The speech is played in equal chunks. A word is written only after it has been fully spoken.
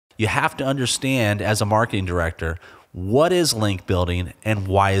you have to understand as a marketing director, what is link building and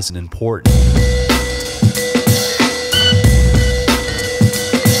why is it important?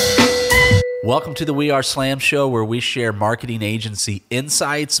 Welcome to the We Are Slam Show, where we share marketing agency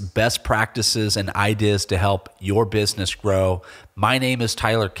insights, best practices, and ideas to help your business grow. My name is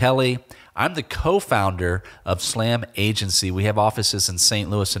Tyler Kelly. I'm the co-founder of Slam Agency. We have offices in St.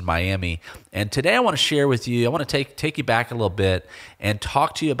 Louis and Miami. And today I want to share with you, I want to take you back a little bit and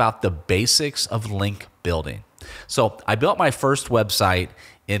talk to you about the basics of link building. So I built my first website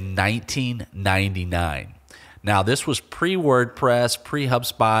in 1999. Now, this was pre-WordPress,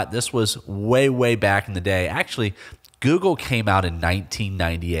 pre-HubSpot. This was way, way back in the day. Actually, Google came out in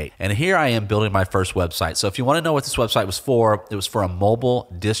 1998. And here I am building my first website. So if you want to know what this website was for, it was for a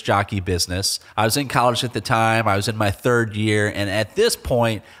mobile disc jockey business. I was in college at the time. I was in my third year. And at this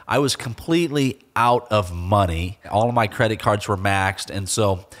point, I was completely out of money. All of my credit cards were maxed. And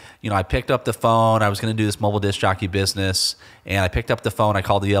so, I picked up the phone. I was going to do this mobile disc jockey business. And I picked up the phone. I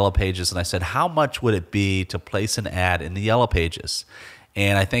called the Yellow Pages and I said, how much would it be to place an ad in the Yellow Pages?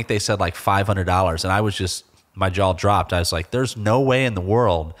 And I think they said like $500. And I was just, my jaw dropped. I was like, there's no way in the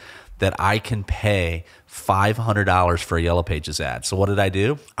world that I can pay $500 for a Yellow Pages ad. So what did I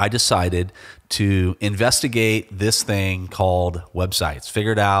do? I decided to investigate this thing called websites,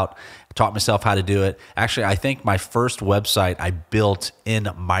 figured out, taught myself how to do it. Actually, I think my first website I built in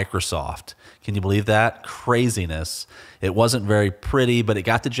Microsoft. Can you believe that? Craziness. It wasn't very pretty, but it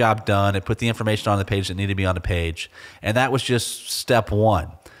got the job done. It put the information on the page that needed to be on the page. And that was just step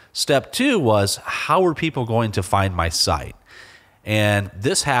one. Step two was, how are people going to find my site? And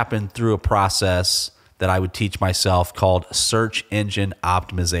this happened through a process that I would teach myself called search engine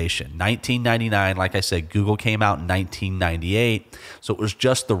optimization. 1999, like I said, Google came out in 1998. So it was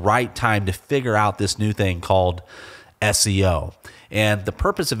just the right time to figure out this new thing called SEO. And the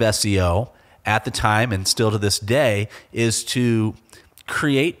purpose of SEO at the time, and still to this day, is to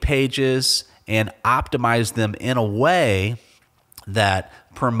create pages and optimize them in a way that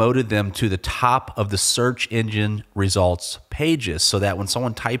promoted them to the top of the search engine results pages, so that when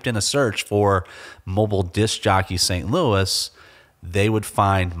someone typed in a search for mobile disc jockey St. Louis, they would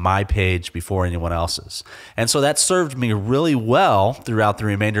find my page before anyone else's. And so that served me really well throughout the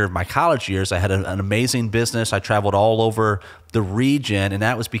remainder of my college years. I had an amazing business. I traveled all over the region, and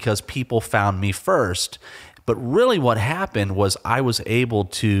that was because people found me first. But really what happened was I was able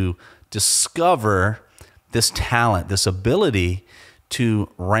to discover this talent, this ability to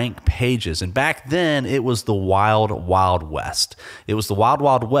rank pages. And back then, it was the wild, wild west. It was the wild,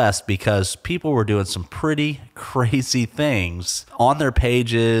 wild west because people were doing some pretty crazy things on their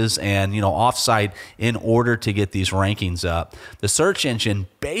pages and, offsite in order to get these rankings up. The search engine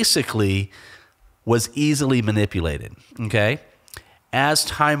basically was easily manipulated, okay? As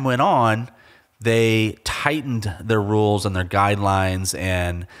time went on, they tightened their rules and their guidelines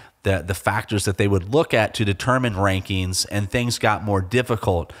and the factors that they would look at to determine rankings, and things got more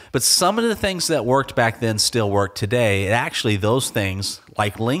difficult. But some of the things that worked back then still work today. And actually, those things,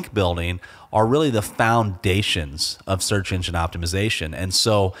 like link building, are really the foundations of search engine optimization. And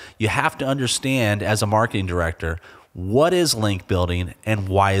so you have to understand, as a marketing director, what is link building and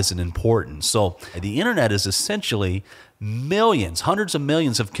why is it important? So the internet is essentially millions, hundreds of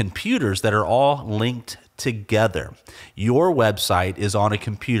millions of computers that are all linked together. Your website is on a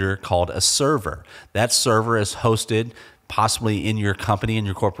computer called a server. That server is hosted possibly in your company, in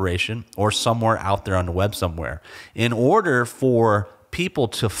your corporation, or somewhere out there on the web somewhere. In order for people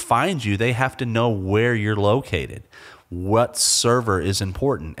to find you, they have to know where you're located. What server is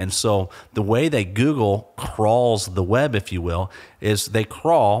important. And so the way that Google crawls the web, if you will, is they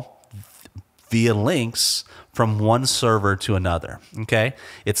crawl via links from one server to another, okay?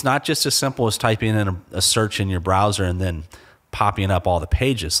 It's not just as simple as typing in a search in your browser and then popping up all the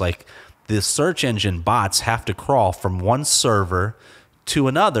pages. Like, the search engine bots have to crawl from one server to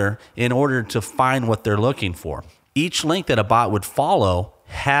another in order to find what they're looking for. Each link that a bot would follow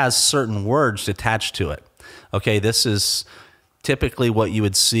has certain words attached to it. Okay, this is typically what you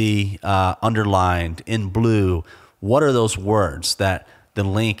would see underlined in blue. What are those words that the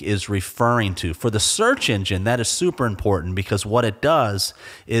link is referring to? For the search engine, that is super important, because what it does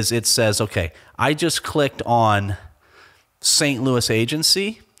is it says, okay, I just clicked on St. Louis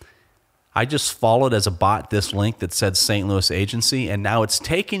Agency. I just followed as a bot this link that said St. Louis Agency, and now it's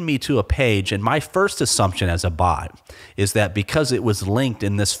taking me to a page. And my first assumption as a bot is that because it was linked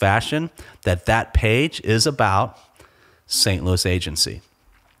in this fashion, that page is about St. Louis Agency.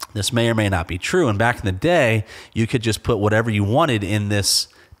 This may or may not be true. And back in the day, you could just put whatever you wanted in this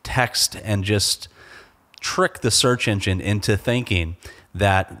text and just trick the search engine into thinking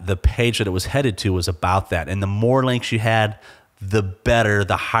that the page that it was headed to was about that. And the more links you had, the better,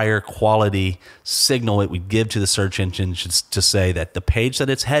 the higher quality signal it would give to the search engine to say that the page that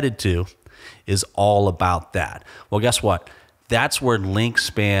it's headed to is all about that. Well, guess what? That's where link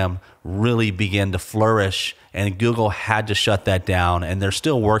spam really began to flourish, and Google had to shut that down, and they're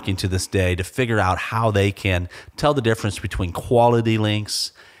still working to this day to figure out how they can tell the difference between quality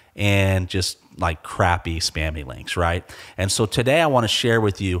links and just like crappy spammy links, right? And so today I want to share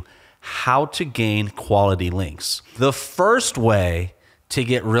with you how to gain quality links. The first way to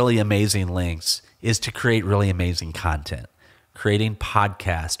get really amazing links is to create really amazing content. Creating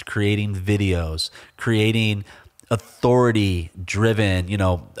podcasts, creating videos, creating authority-driven,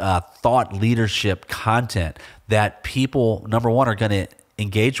 thought leadership content that people, number one, are going to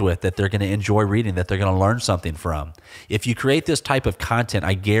engage with, that they're going to enjoy reading, that they're going to learn something from. If you create this type of content,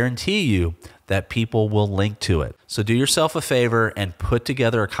 I guarantee you that people will link to it. So do yourself a favor and put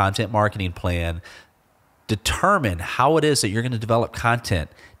together a content marketing plan. Determine how it is that you're going to develop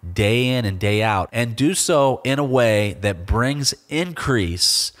content day in and day out, and do so in a way that brings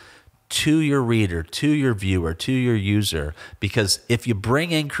increase to your reader, to your viewer, to your user. Because if you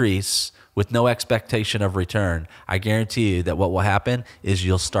bring increase with no expectation of return, I guarantee you that what will happen is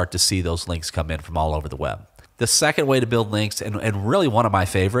you'll start to see those links come in from all over the web. The second way to build links, and really one of my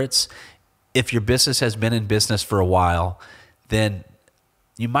favorites, if your business has been in business for a while, then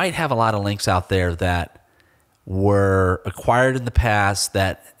you might have a lot of links out there that were acquired in the past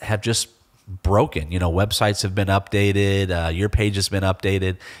that have just broken. Websites have been updated, your page has been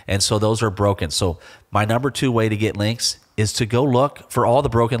updated, and so those are broken. So my number 2 way to get links is to go look for all the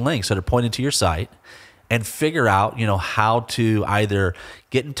broken links that are pointed to your site and figure out, how to either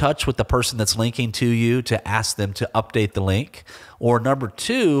get in touch with the person that's linking to you to ask them to update the link, or number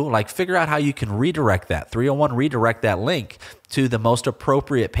 2, figure out how you can redirect that, 301 redirect that link to the most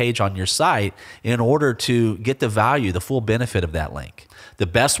appropriate page on your site in order to get the value, the full benefit of that link. The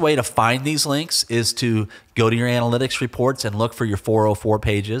best way to find these links is to go to your analytics reports and look for your 404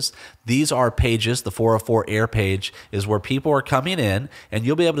 pages. These are pages, the 404 Air page is where people are coming in, and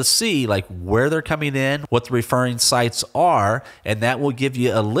you'll be able to see where they're coming in, what the referring sites are, and that will give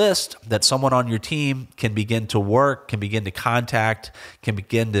you a list that someone on your team can begin to work, can begin to contact, can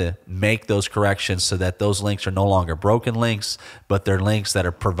begin to make those corrections so that those links are no longer broken links, but they're links that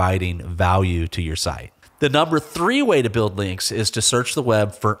are providing value to your site. The number 3 way to build links is to search the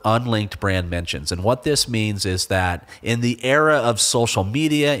web for unlinked brand mentions. And what this means is that in the era of social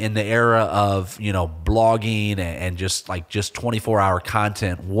media, in the era of, blogging and just 24-hour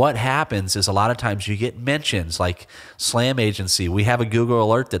content, what happens is a lot of times you get mentions like Slam Agency. We have a Google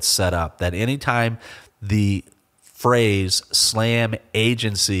alert that's set up that anytime the phrase Slam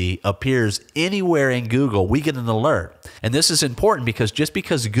Agency appears anywhere in Google, we get an alert. And this is important because just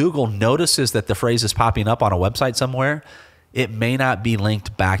because Google notices that the phrase is popping up on a website somewhere, it may not be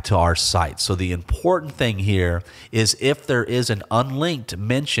linked back to our site. So the important thing here is if there is an unlinked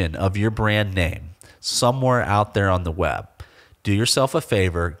mention of your brand name somewhere out there on the web, do yourself a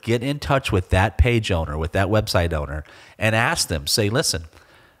favor, get in touch with that page owner, with that website owner, and ask them, say, listen,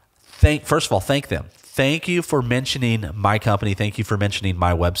 first of all, thank them. Thank you for mentioning my company. Thank you for mentioning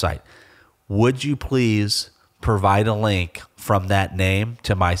my website. Would you please provide a link from that name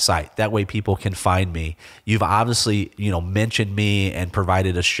to my site? That way people can find me. You've obviously, mentioned me and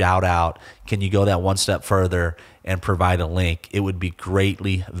provided a shout out. Can you go that one step further and provide a link? It would be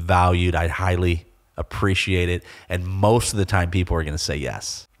greatly valued. I'd highly appreciate it. And most of the time people are going to say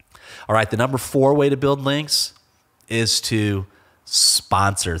yes. All right. The number 4 way to build links is to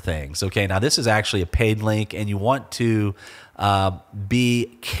sponsor things. Okay, now this is actually a paid link, and you want to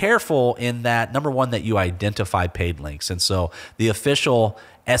be careful in that, number 1, that you identify paid links. And so the official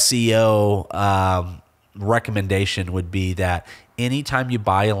SEO recommendation would be that anytime you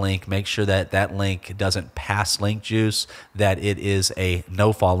buy a link, make sure that that link doesn't pass link juice, that it is a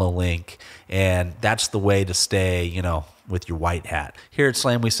no-follow link, and that's the way to stay, with your white hat. Here at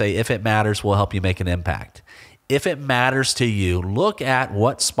Slam, we say, if it matters, we'll help you make an impact. If it matters to you, look at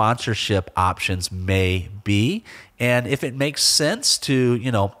what sponsorship options may be. And if it makes sense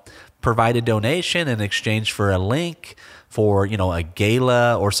to, provide a donation in exchange for a link for, a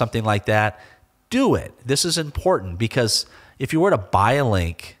gala or something like that, do it. This is important because if you were to buy a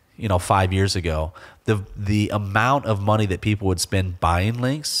link, 5 years ago, the amount of money that people would spend buying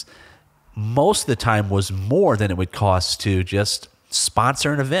links most of the time was more than it would cost to just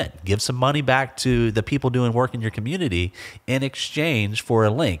sponsor an event, give some money back to the people doing work in your community in exchange for a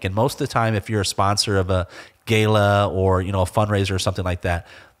link. And most of the time, if you're a sponsor of a gala or, a fundraiser or something like that,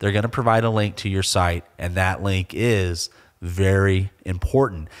 they're going to provide a link to your site. And that link is very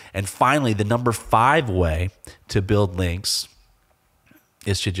important. And finally, the number 5 way to build links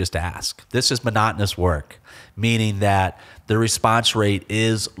is to just ask. This is monotonous work, meaning that the response rate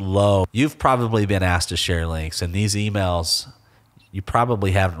is low. You've probably been asked to share links, and these emails, you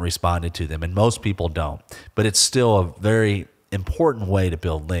probably haven't responded to them, and most people don't. But it's still a very important way to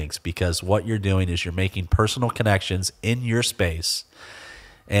build links, because what you're doing is you're making personal connections in your space,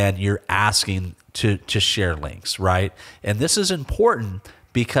 and you're asking to share links, right? And this is important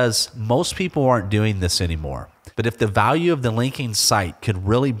because most people aren't doing this anymore. But if the value of the linking site could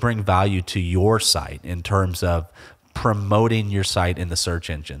really bring value to your site in terms of promoting your site in the search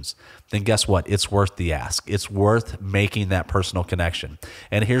engines, then guess what? It's worth the ask. It's worth making that personal connection.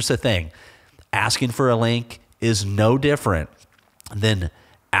 And here's the thing. Asking for a link is no different than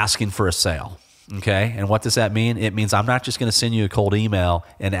asking for a sale. Okay. And what does that mean? It means I'm not just going to send you a cold email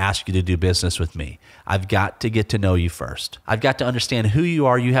and ask you to do business with me. I've got to get to know you first. I've got to understand who you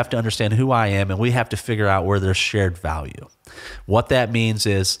are. You have to understand who I am. And we have to figure out where there's shared value. What that means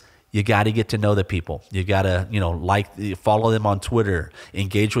is you got to get to know the people. You got to, follow them on Twitter,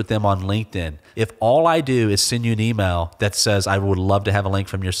 engage with them on LinkedIn. If all I do is send you an email that says, I would love to have a link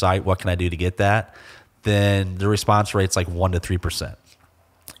from your site, what can I do to get that? Then the response rate's like 1 to 3%.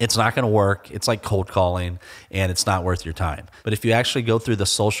 It's not going to work. It's like cold calling, and it's not worth your time. But if you actually go through the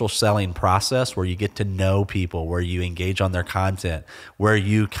social selling process where you get to know people, where you engage on their content, where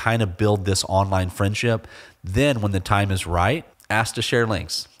you kind of build this online friendship, then when the time is right, ask to share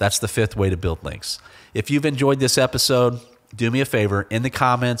links. That's the 5th way to build links. If you've enjoyed this episode, do me a favor. In the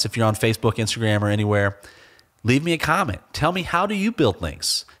comments, if you're on Facebook, Instagram, or anywhere, leave me a comment. Tell me, how do you build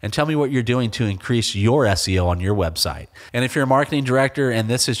links? And tell me what you're doing to increase your SEO on your website. And if you're a marketing director and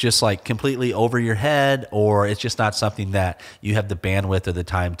this is just like completely over your head, or it's just not something that you have the bandwidth or the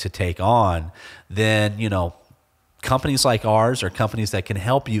time to take on, then, companies like ours are companies that can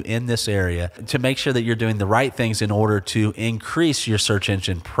help you in this area to make sure that you're doing the right things in order to increase your search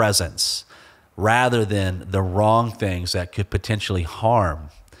engine presence, rather than the wrong things that could potentially harm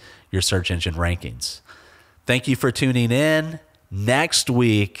your search engine rankings. Thank you for tuning in. Next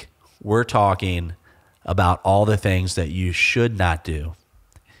week, we're talking about all the things that you should not do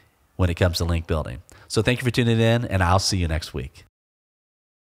when it comes to link building. So thank you for tuning in, and I'll see you next week.